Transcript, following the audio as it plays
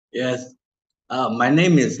Yes, my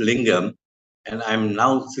name is Lingam, and I'm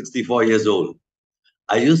now 64 years old.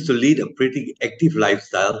 I used to lead a pretty active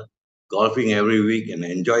lifestyle, golfing every week, and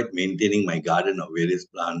enjoyed maintaining my garden of various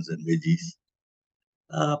plants and veggies.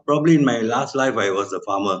 Probably in my last life, I was a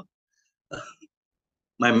farmer.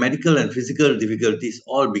 My medical and physical difficulties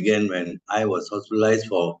all began when I was hospitalized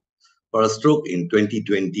for a stroke in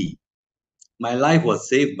 2020. My life was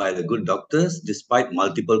saved by the good doctors despite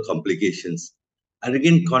multiple complications. I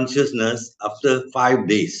regained consciousness after 5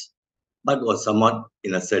 days, but was somewhat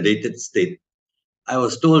in a sedated state. I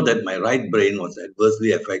was told that my right brain was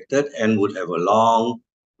adversely affected and would have a long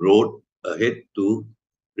road ahead to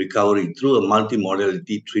recovery through a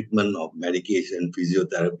multimodality treatment of medication,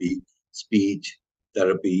 physiotherapy, speech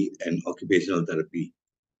therapy, and occupational therapy.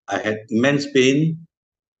 I had immense pain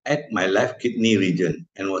at my left kidney region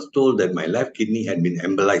and was told that my left kidney had been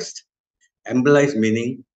embolized. Embolized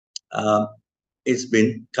meaning uh, it's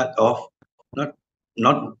been cut off, not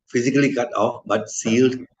not physically cut off, but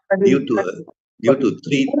sealed due to a, due to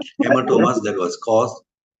three haematomas that was caused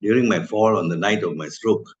during my fall on the night of my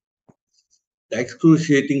stroke. The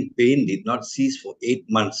excruciating pain did not cease for 8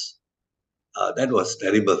 months. That was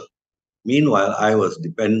terrible. Meanwhile, I was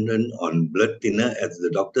dependent on blood thinner as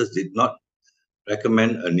the doctors did not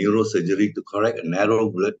recommend a neurosurgery to correct a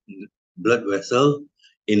narrow blood vessel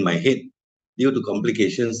in my head due to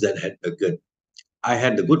complications that had occurred. I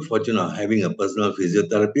had the good fortune of having a personal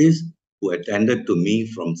physiotherapist who attended to me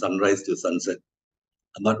from sunrise to sunset.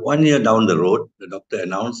 About 1 year down the road, the doctor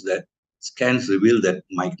announced that scans revealed that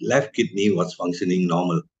my left kidney was functioning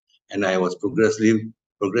normal and I was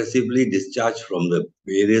progressively discharged from the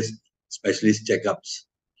various specialist checkups.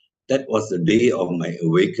 That was the day of my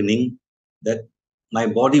awakening that my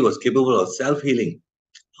body was capable of self healing.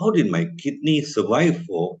 How did my kidney survive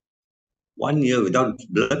for 1 year without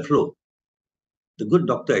blood flow? The good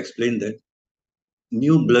doctor explained that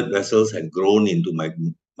new blood vessels had grown into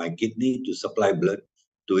my kidney to supply blood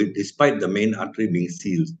to it despite the main artery being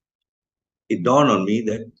sealed. It dawned on me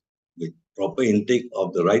that with proper intake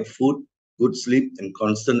of the right food, good sleep, and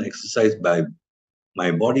constant exercise,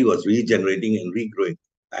 my body was regenerating and regrowing.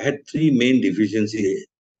 I had three main deficiencies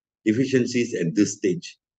at this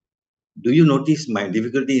stage. Do you notice my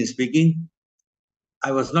difficulty in speaking?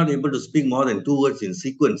 I was not able to speak more than two words in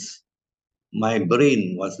sequence. My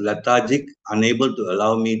brain was lethargic, unable to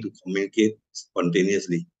allow me to communicate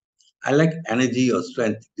spontaneously. I lacked energy or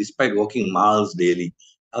strength despite walking miles daily.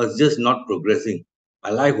 I was just not progressing. My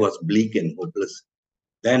life was bleak and hopeless.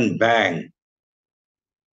 Then, bang,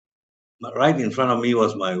 right in front of me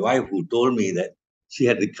was my wife who told me that she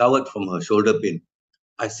had recovered from her shoulder pain.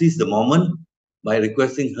 I seized the moment by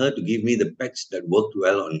requesting her to give me the patch that worked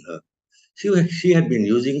well on her. She had been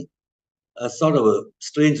using a sort of a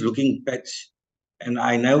strange looking patch. And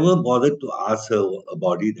I never bothered to ask her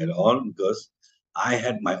about it at all because I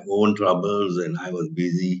had my own troubles and I was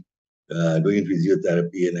busy doing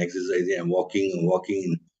physiotherapy and exercising and walking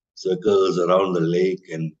in circles around the lake.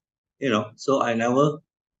 And so I never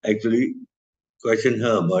actually questioned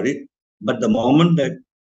her about it. But the moment that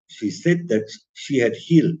she said that she had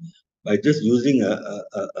healed by just using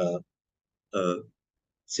a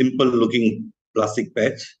simple looking plastic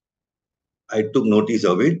patch, I took notice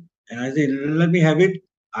of it and I said, let me have it.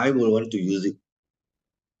 I will want to use it.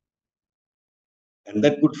 And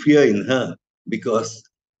that put fear in her because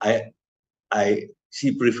I,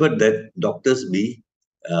 she preferred that doctors be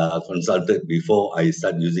consulted before I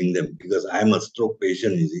start using them because I'm a stroke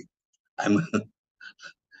patient, you see. I'm,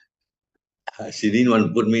 she didn't want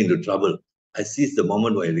to put me into trouble. I seized the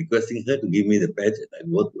moment by requesting her to give me the patch that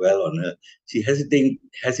worked well on her. She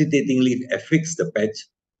hesitatingly affixed the patch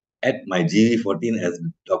at my GV14 as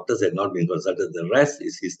doctors had not been consulted. The rest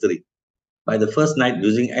is history. By the first night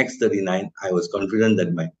using X39, I was confident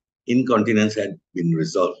that my incontinence had been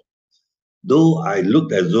resolved. Though I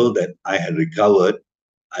looked as though that I had recovered,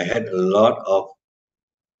 I had a lot of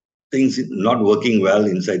things not working well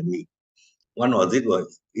inside me. One was it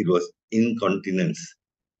was incontinence.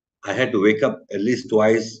 I had to wake up at least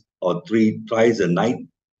twice a night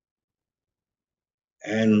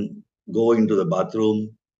and go into the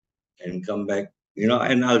bathroom and come back,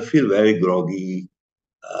 and I'll feel very groggy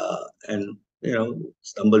and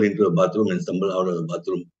stumble into the bathroom and stumble out of the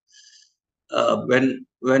bathroom.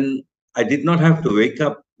 When I did not have to wake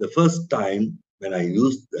up the first time when I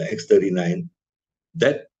used the X39,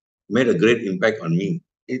 that made a great impact on me.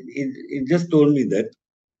 It just told me that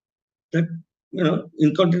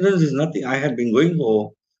incontinence is nothing. I had been going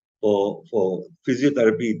for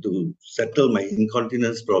physiotherapy to settle my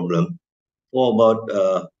incontinence problem for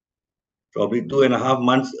about probably 2.5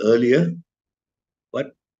 months earlier,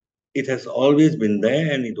 but it has always been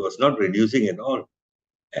there and it was not reducing at all.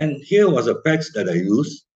 And here was a patch that I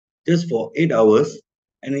used just for 8 hours,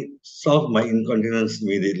 and it solved my incontinence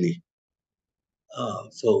immediately.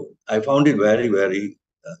 So I found it very, very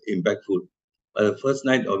impactful. By the first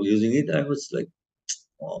night of using it, I was like,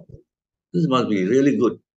 oh, this must be really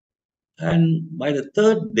good. And by the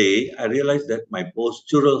third day, I realized that my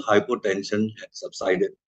postural hypotension had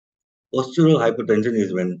subsided. Postural hypotension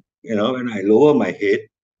is when I lower my head,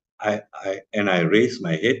 I raise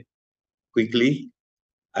my head quickly,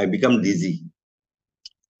 I become dizzy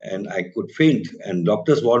and I could faint. And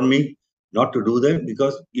doctors warned me not to do that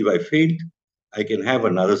because if I faint, I can have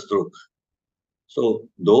another stroke. So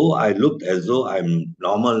though I looked as though I'm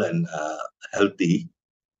normal and healthy,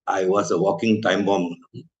 I was a walking time bomb.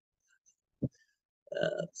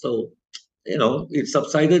 So it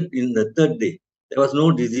subsided in the third day. There was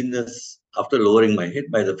no dizziness after lowering my head.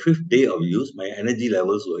 By the fifth day of use, my energy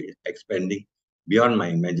levels were expanding beyond my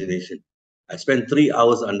imagination. I spent 3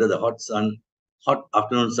 hours under the hot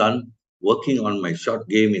afternoon sun, working on my short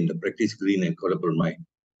game in the practice green and Kodapur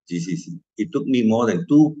GCC. It took me more than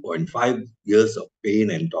 2.5 years of pain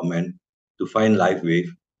and torment to find life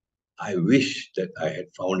wave. I wish that I had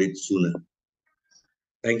found it sooner.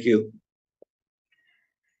 Thank you.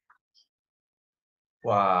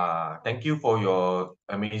 Wow, thank you for your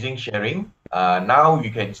amazing sharing. Now you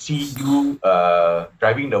can see you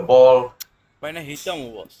driving the ball finally,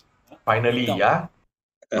 yeah?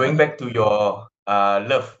 Going back to your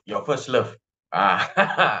your first love.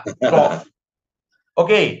 Golf.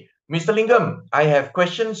 Okay, Mr. Lingam, I have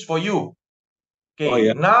questions for you. Oh, Okay,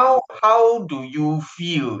 yeah. now how do you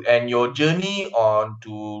feel and your journey on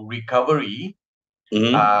to recovery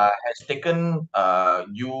Mhm. has taken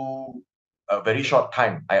you a very short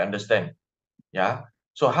time, I understand. Yeah.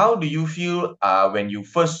 So how do you feel when you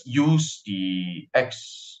first use the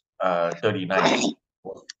X39?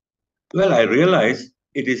 Well, I realize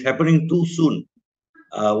it is happening too soon.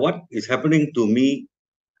 What is happening to me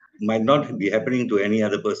might not be happening to any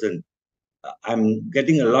other person. I'm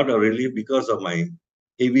getting a lot of relief because of my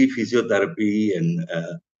heavy physiotherapy and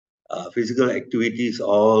physical activities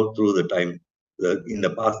all through the time in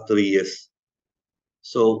the past 3 years.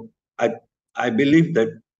 So I I believe that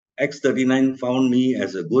X39 found me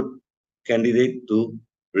as a good candidate to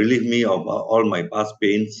relieve me of all my past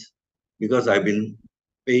pains because I've been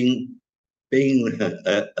paying paying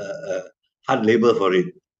hard labor for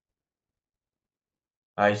it.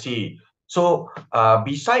 I see. So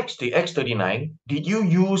besides the X39, did you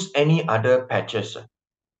use any other patches?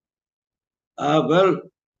 Well,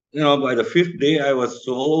 by the fifth day, I was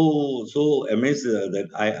so amazed that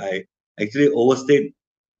I actually overstayed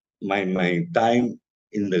my time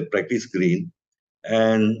in the practice green,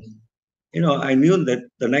 and I knew that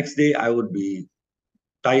the next day I would be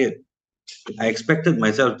tired. I expected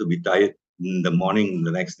myself to be tired in the morning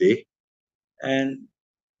the next day, and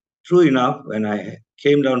true enough, when I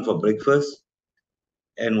came down for breakfast,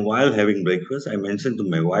 and while having breakfast, I mentioned to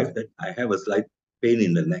my wife that I have a slight pain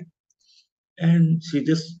in the neck, and she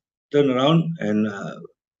just turned around and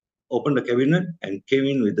opened the cabinet and came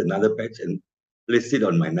in with another patch and placed it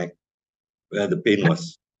on my neck where the pain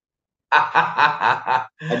was. I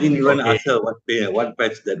didn't even Okay. ask her what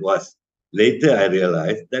patch that was. Later, I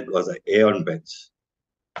realized that was an Aeon patch.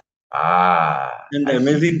 And the I see.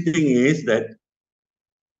 amazing thing is that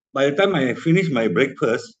by the time I finished my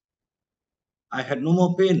breakfast, I had no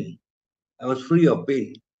more pain. I was free of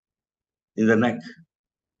pain in the neck.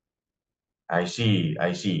 I see.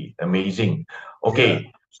 I see. Amazing. Yeah.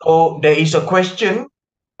 Okay. So there is a question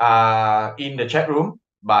in the chat room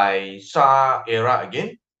by Sa Era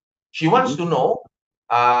again. She wants Mhm. to know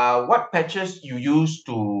what patches you use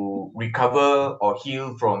to recover or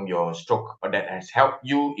heal from your stroke or that has helped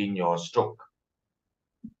you in your stroke.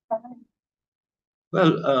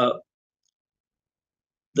 Well,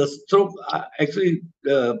 the stroke actually,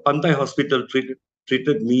 Pantai Hospital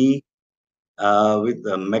treated me with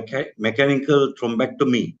a mechanical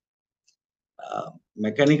thrombectomy.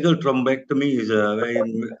 Mechanical thrombectomy is a very,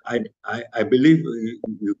 I believe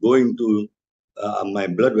you go into my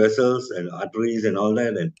blood vessels and arteries and all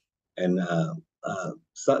that, and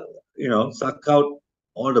suck out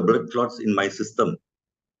all the blood clots in my system,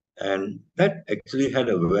 and that actually had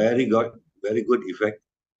a very good effect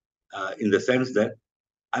in the sense that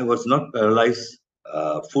I was not paralyzed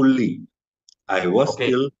fully. I was Okay.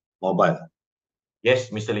 still mobile.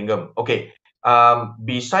 Yes, Mr. Lingam. Okay.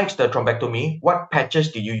 Besides the thrombectomy, what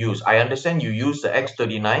patches did you use? I understand you used the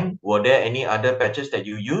X39. Were there any other patches that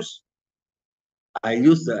you used? I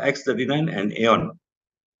used the X39 and Aeon.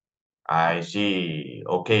 I see.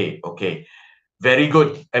 Okay. Okay. Very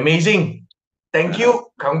good. Amazing. Thank you.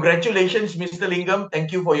 Congratulations, Mr. Lingam.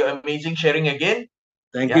 Thank you for your amazing sharing again.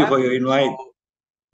 Thank you Yeah. for your invite. So